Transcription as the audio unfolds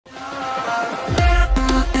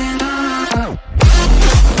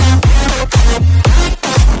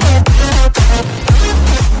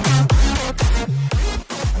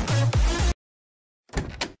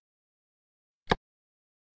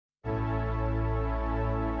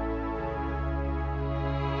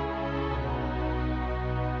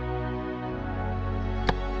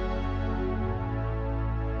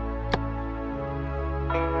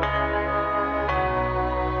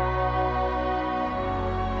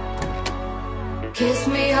Kiss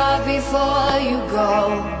me hard before you go.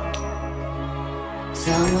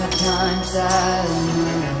 Summertime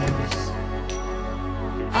sadness.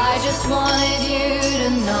 I just wanted you to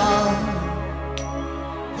know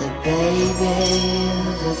that baby,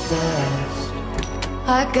 you're the best.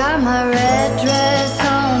 I got my red dress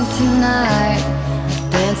on tonight,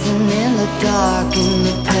 dancing in the dark in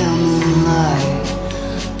the pale moonlight.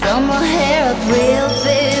 Done my hair up real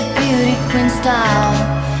big, beauty queen style,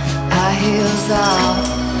 high heels off,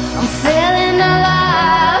 I'm feeling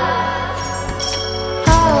alive.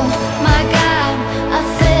 Oh my God, I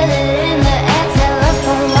feel it in the air,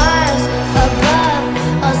 telephone wires above,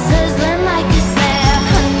 all sizzling like a snare.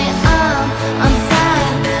 Honey, I'm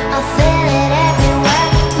fire, I feel it everywhere.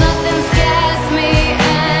 Nothing scares me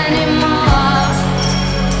anymore.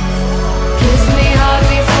 Kiss me hard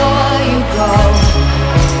before you go.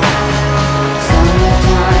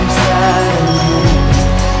 Summertime sadness.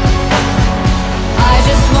 I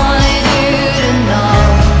just wanted you to know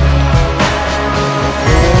that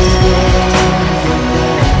baby, you're the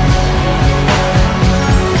best.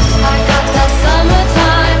 I got that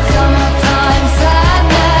summertime, summertime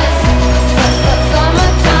sadness. That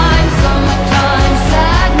summertime, summertime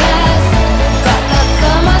sadness. Got that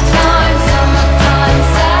summertime, summertime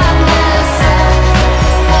sadness.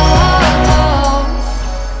 Oh,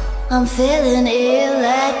 I'm feeling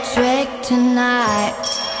electric tonight.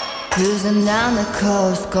 Cruising down the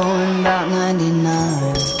coast, going about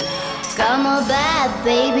 99. Got my bad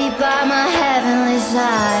baby by my heavenly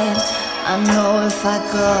side. I know if I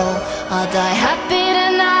go, I'll die happy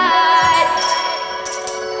tonight.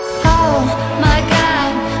 Oh my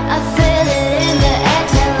God, I feel it in the air,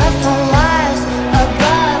 telephone wires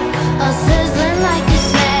above, all sizzling like a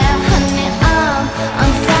snare. Honey,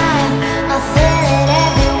 I'm fire, I feel it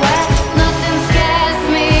everywhere. Nothing scares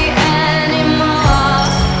me anymore.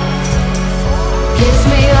 Kiss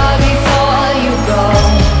me hard before you go.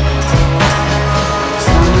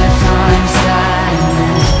 Summertime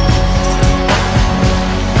sadness.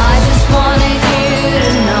 I just wanted you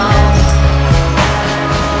to know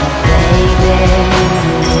that baby,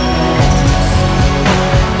 you're the best.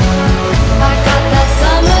 I got that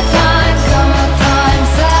summertime, summertime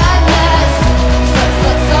sadness.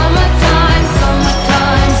 That summertime,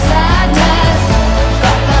 summertime sadness.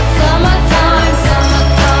 Got that summertime,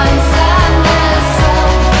 summertime sadness.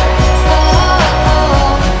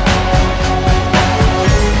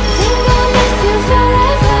 Think I'll miss you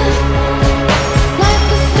forever, like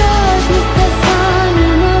the stars miss the sun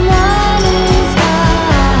in the morning sky.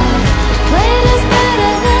 Rain is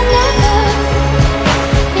better than ever,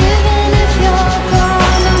 even if you're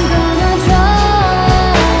gone, I'm gonna try.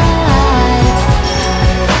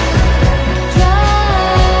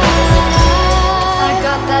 I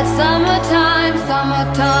got that summertime,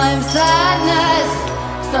 summertime sadness.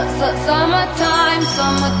 Summertime,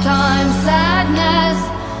 summertime sadness.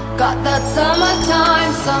 Got that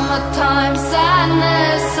summertime, summertime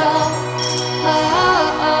sadness.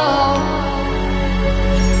 Oh.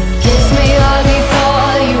 Kiss me hard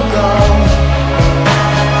before you go.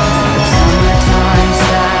 Summertime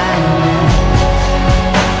sadness.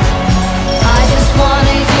 I just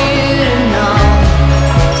wanted you to know,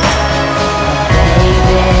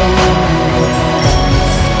 baby,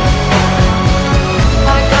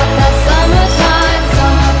 I got that summertime,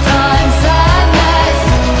 summertime sadness.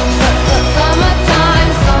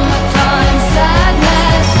 Summertime, summertime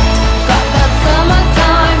sadness. Got that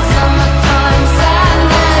summertime, summertime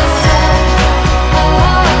sadness.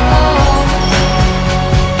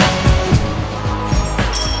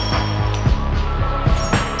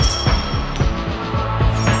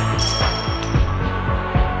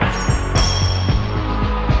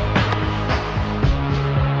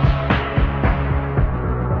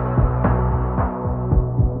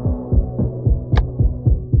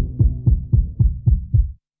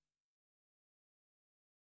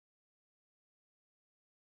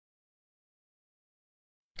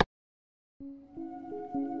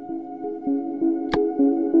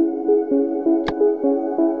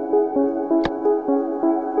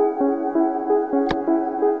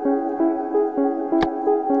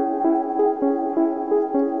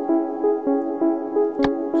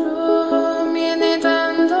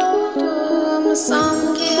 Yeniden doğdum,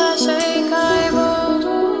 sanki her şey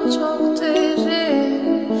kayboldu. Çok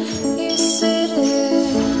derin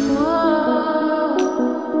hislerim var.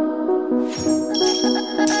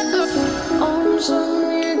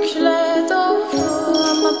 Omzum yükle doldu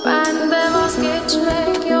ama bende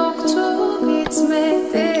vazgeçmek yoktu.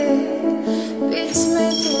 Bitmedi,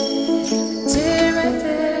 bitmedi,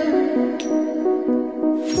 bitirmedim.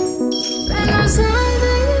 Ben özel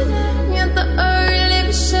değilim ya da öyle.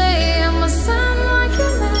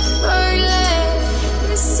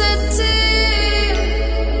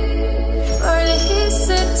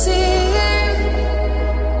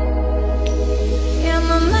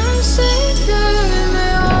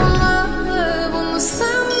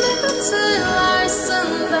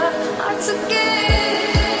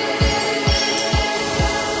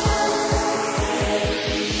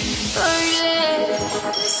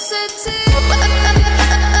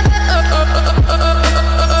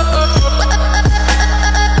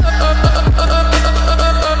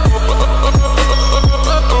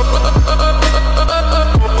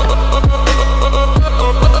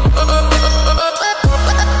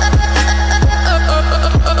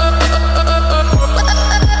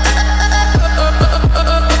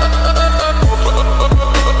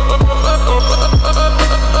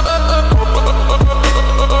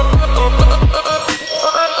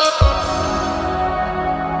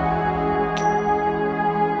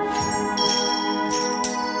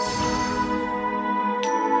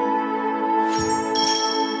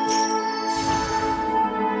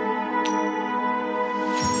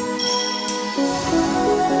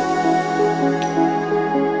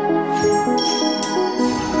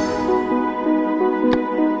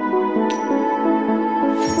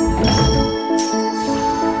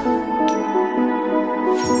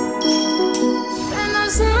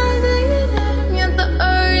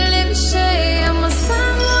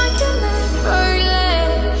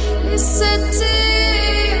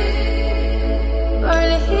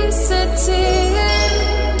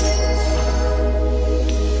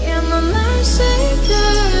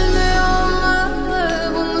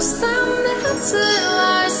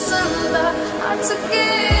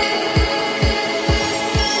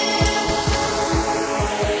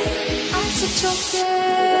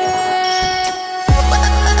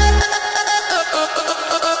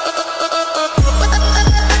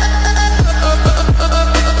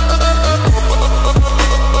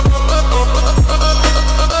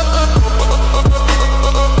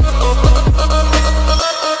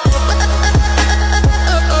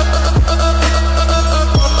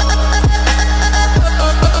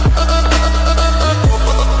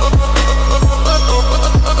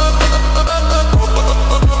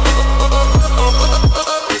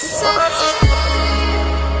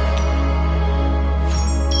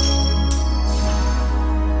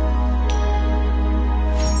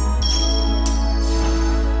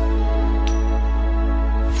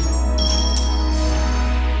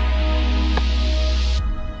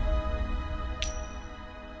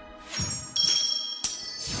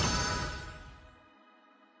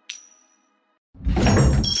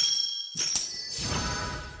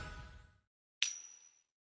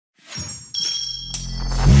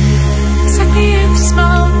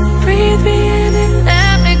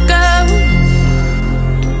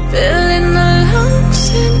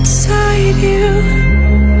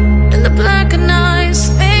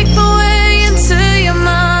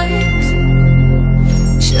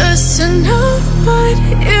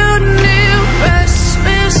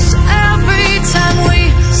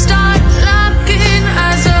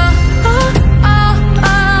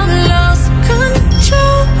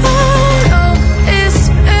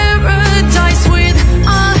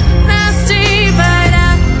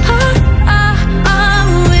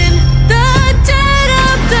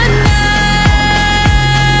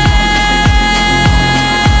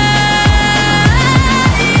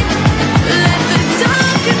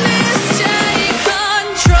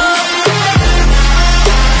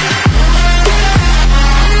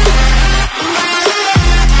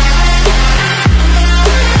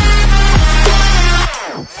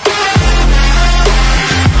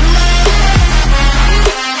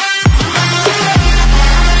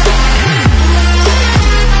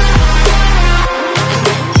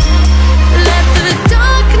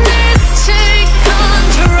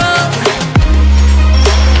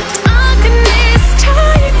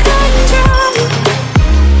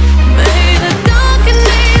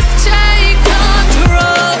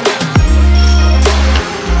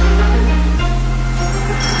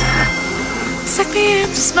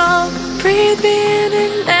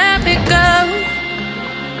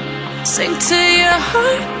 it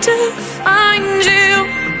hard to find you.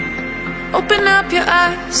 Open up your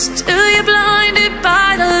eyes till you're blinded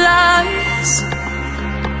by the lies,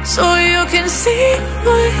 so you can see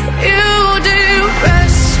what you do.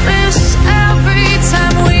 Restless every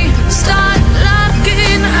time we start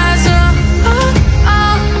locking eyes up.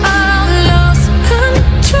 Lost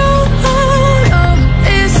control. Oh,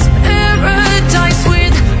 it's paradise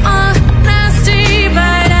with honesty,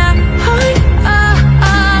 but I'm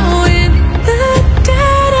in the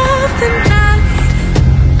dead of the night.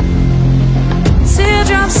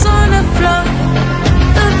 Teardrops on the floor.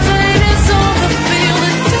 The pain is over. Feel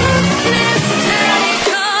the darkness take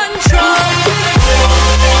control.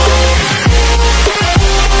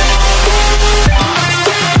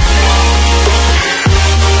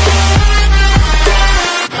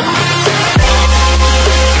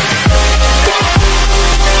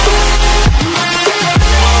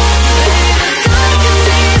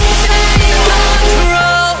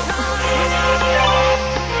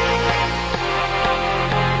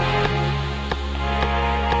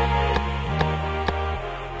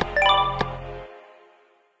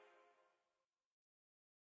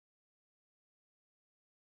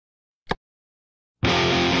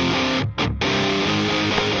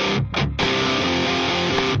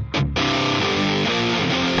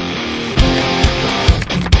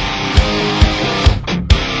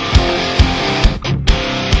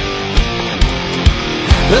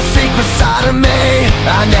 The secret side of me,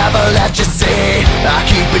 I never let you see. I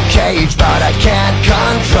keep it caged, but I can't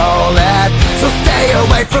control it. So stay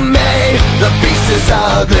away from me, the beast is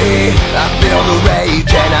ugly. I feel the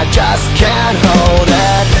rage and I just can't hold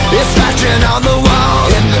it. It's scratching on the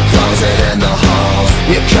walls, in the closet, in the halls.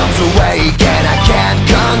 It comes awake and I can't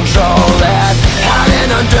control it.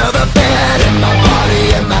 Hiding under the bed, in my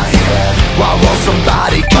body, in my head. Why won't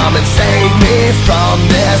somebody come and save me from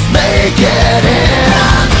this? Make it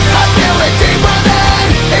in. I feel it deep within,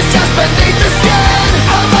 it's just beneath the skin.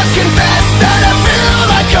 I must confess that I feel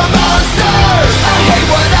like a monster. I hate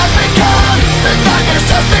what I've become, the nightmare's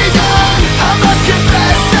just begun. I must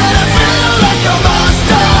confess that I feel like a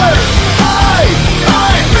monster.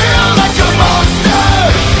 I feel like a monster.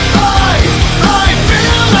 I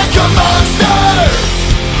feel like a monster.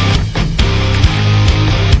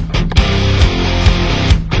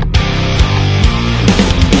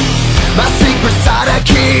 My secret side I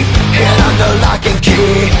keep it under lock and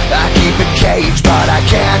key. I keep it caged, but I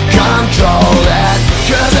can't control it.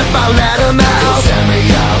 Cause if I let him out, tear me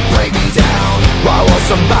up, break me down. Why won't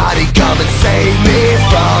somebody come and save me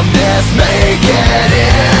from this? Make it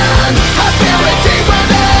in. I feel it deep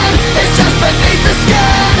within, it's just beneath the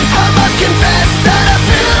skin. I must confess that I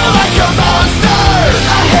feel like a monster.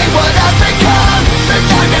 I hate what I've become, the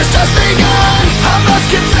nightmare's just begun. I must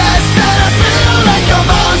confess that I feel like a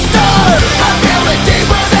monster. I feel it deep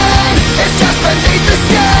within, it's just beneath the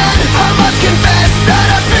skin. I must confess that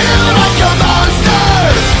I feel like a monster.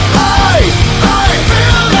 I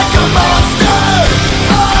feel like a monster.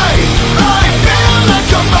 I feel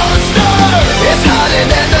like a monster. It's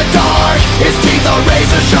hiding in the dark, its teeth are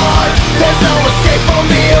razor sharp. There's no escape for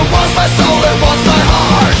me, it wants my soul, it wants my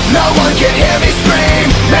heart. No one can hear me scream,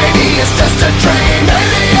 maybe it's just a dream.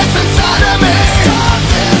 Maybe it's inside of me. Stop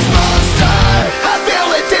this monster. I feel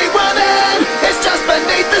it deep within, it's just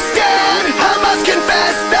beneath the skin. I must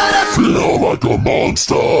confess that I feel like a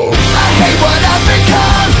monster. I hate what I've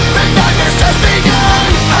become, the nightmare's just begun.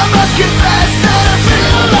 I must confess that I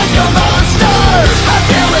feel like a